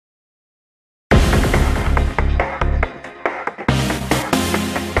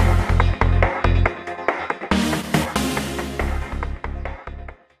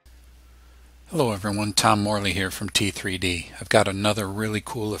Hello everyone, Tom Morley here from T3D. I've got another really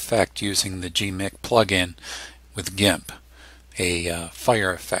cool effect using the GIMP plugin with GIMP, a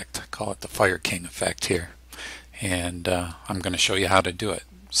fire effect. I call it the Fire King effect here, and I'm going to show you how to do it.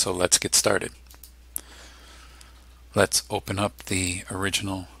 So let's get started. Let's open up the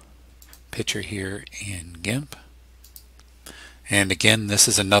original picture here in GIMP. And again, this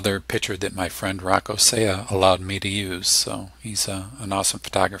is another picture that my friend Rocco Saya allowed me to use. So he's an awesome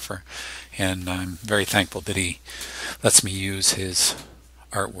photographer, and I'm very thankful that he lets me use his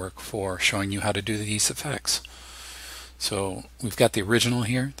artwork for showing you how to do these effects. So we've got the original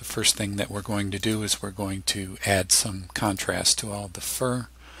here. The first thing that we're going to do is we're going to add some contrast to all the fur.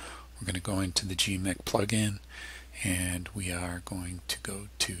 We're going to go into the GIMP plugin, and we are going to go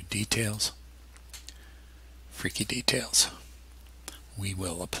to Details, Freaky Details. We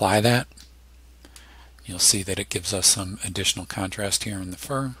will apply that. You'll see that it gives us some additional contrast here in the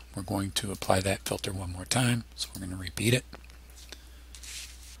fur. We're going to apply that filter one more time, so we're going to repeat it.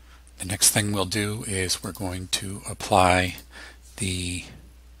 The next thing we'll do is we're going to apply the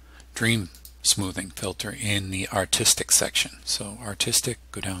Dream Smoothing filter in the Artistic section. So Artistic,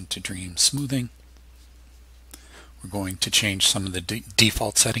 go down to Dream Smoothing. We're going to change some of the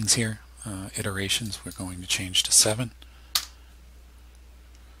default settings here. Iterations, we're going to change to 7.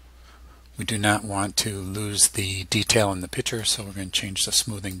 We do not want to lose the detail in the picture, so we're going to change the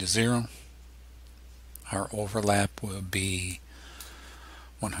smoothing to 0. Our overlap will be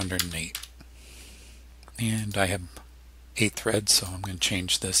 108. And I have 8 threads, so I'm going to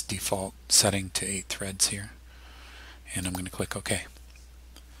change this default setting to 8 threads here. And I'm going to click OK.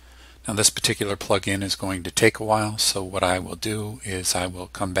 Now this particular plugin is going to take a while, so what I will do is I will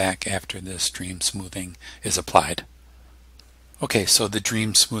come back after this Dream Smoothing is applied. Okay, so the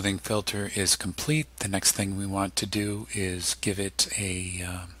Dream Smoothing filter is complete. The next thing we want to do is give it a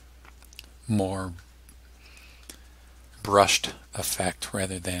more brushed effect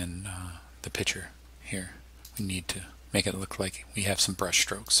rather than the picture here. We need to make it look like we have some brush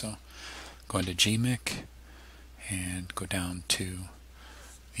strokes. So go into GIMP and go down to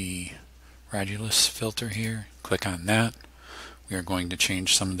the Radius filter here. Click on that. We are going to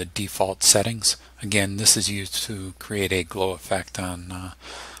change some of the default settings. Again, this is used to create a glow effect on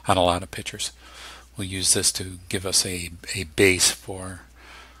a lot of pictures. We'll use this to give us a base for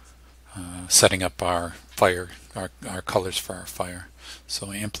setting up our fire, our colors for our fire.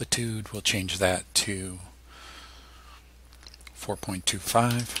 So amplitude, we'll change that to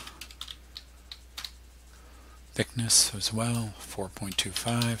 4.25. Thickness as well,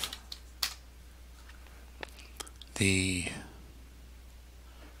 4.25. The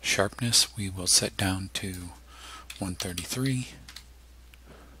sharpness we will set down to 133.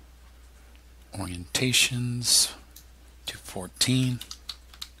 Orientations to 14.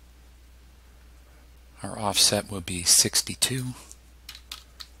 Our offset will be 62.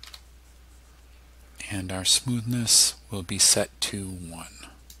 And our smoothness will be set to 1.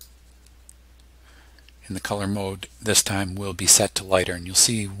 And the color mode this time will be set to lighter. And you'll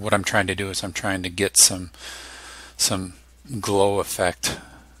see what I'm trying to do is I'm trying to get some glow effect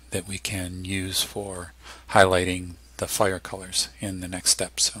that we can use for highlighting the fire colors in the next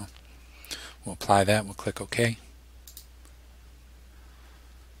step. So we'll apply that, we'll click OK.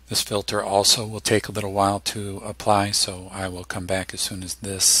 This filter also will take a little while to apply, so I will come back as soon as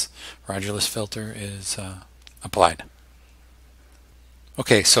this Radius filter is applied.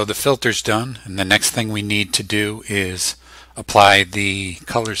 Okay, so the filter's done, and the next thing we need to do is apply the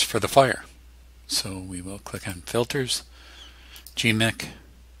colors for the fire. So we will click on Filters, GIMP,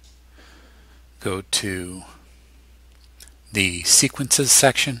 go to the Sequences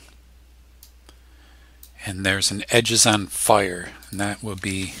section, and there's an Edges on Fire, and that will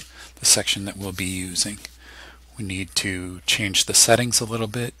be the section that we'll be using. We need to change the settings a little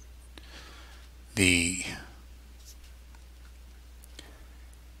bit. The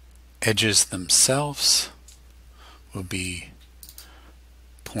edges themselves will be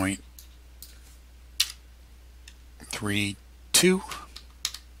 0.32,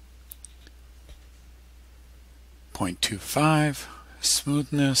 0.25,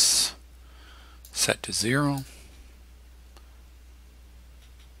 smoothness set to 0.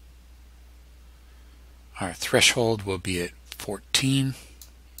 Our threshold will be at 14.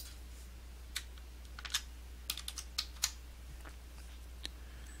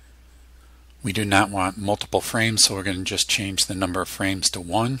 We do not want multiple frames, so we're going to just change the number of frames to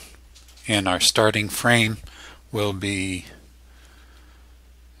 1. And our starting frame will be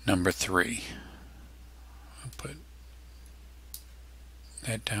number 3. I'll put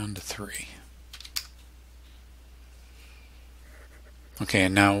that down to 3. Okay,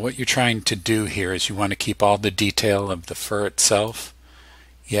 and now what you're trying to do here is you want to keep all the detail of the fur itself,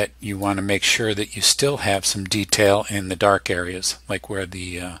 yet you want to make sure that you still have some detail in the dark areas, like where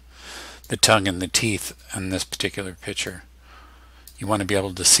the tongue and the teeth in this particular picture. You want to be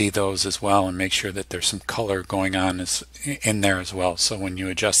able to see those as well and make sure that there's some color going on in there as well. So when you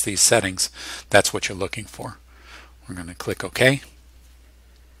adjust these settings, that's what you're looking for. We're going to click OK.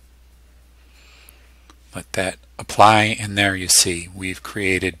 Let that apply, and there you see we've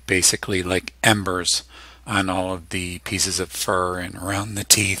created basically like embers on all of the pieces of fur and around the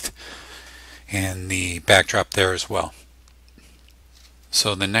teeth and the backdrop there as well.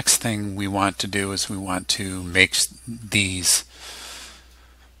 So the next thing we want to do is we want to make these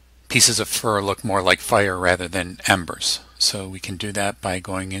pieces of fur look more like fire rather than embers. So we can do that by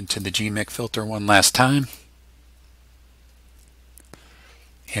going into the GIMP filter one last time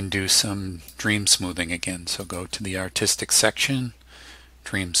and do some dream smoothing again. So go to the artistic section,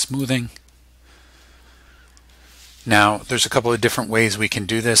 dream smoothing. Now there's a couple of different ways we can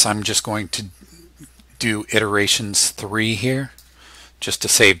do this. I'm just going to do iterations 3 here just to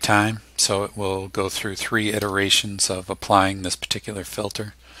save time. So it will go through 3 iterations of applying this particular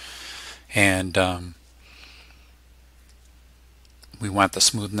filter. And we want the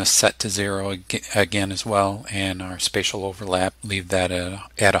smoothness set to 0 again as well, and our spatial overlap, leave that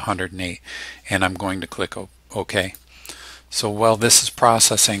at 108, and I'm going to click OK. So while this is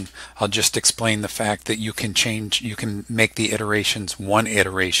processing, I'll just explain the fact that you can make the iterations 1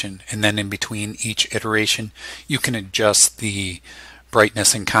 iteration, and then in between each iteration you can adjust the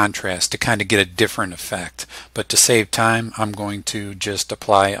brightness and contrast to kind of get a different effect. But to save time, I'm going to just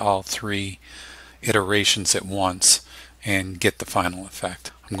apply all 3 iterations at once and get the final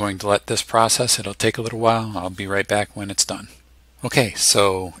effect. I'm going to let this process. It'll take a little while. I'll be right back when it's done. Okay,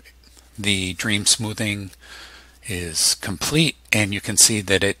 so the dream smoothing is complete, and you can see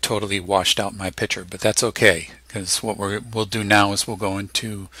that it totally washed out my picture, but that's okay, because what we'll do now is we'll go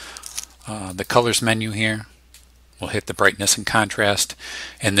into the colors menu here. We'll hit the brightness and contrast,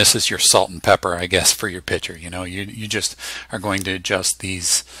 and this is your salt and pepper, I guess, for your picture. You know, you just are going to adjust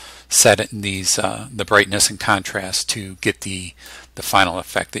these, the brightness and contrast to get the final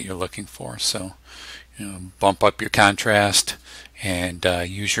effect that you're looking for. So, you know, bump up your contrast and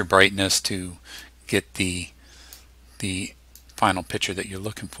use your brightness to get the final picture that you're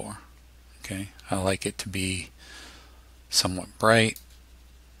looking for. Okay, I like it to be somewhat bright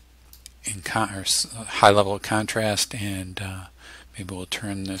in high level of contrast, and maybe we'll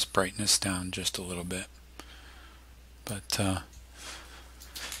turn this brightness down just a little bit. But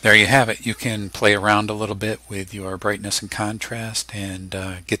there you have it. You can play around a little bit with your brightness and contrast and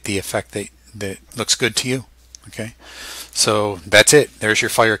get the effect that looks good to you. Okay, so that's it. There's your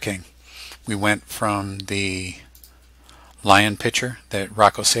Fire King. We went from the lion picture that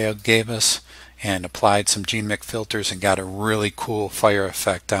Rocco Saya gave us and applied some GIMP filters and got a really cool fire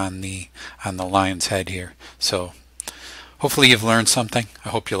effect on the lion's head here. So hopefully you've learned something. I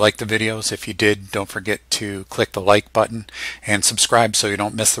hope you liked the videos. If you did, don't forget to click the like button and subscribe so you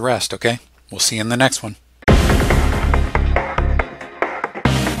don't miss the rest. Okay, we'll see you in the next one.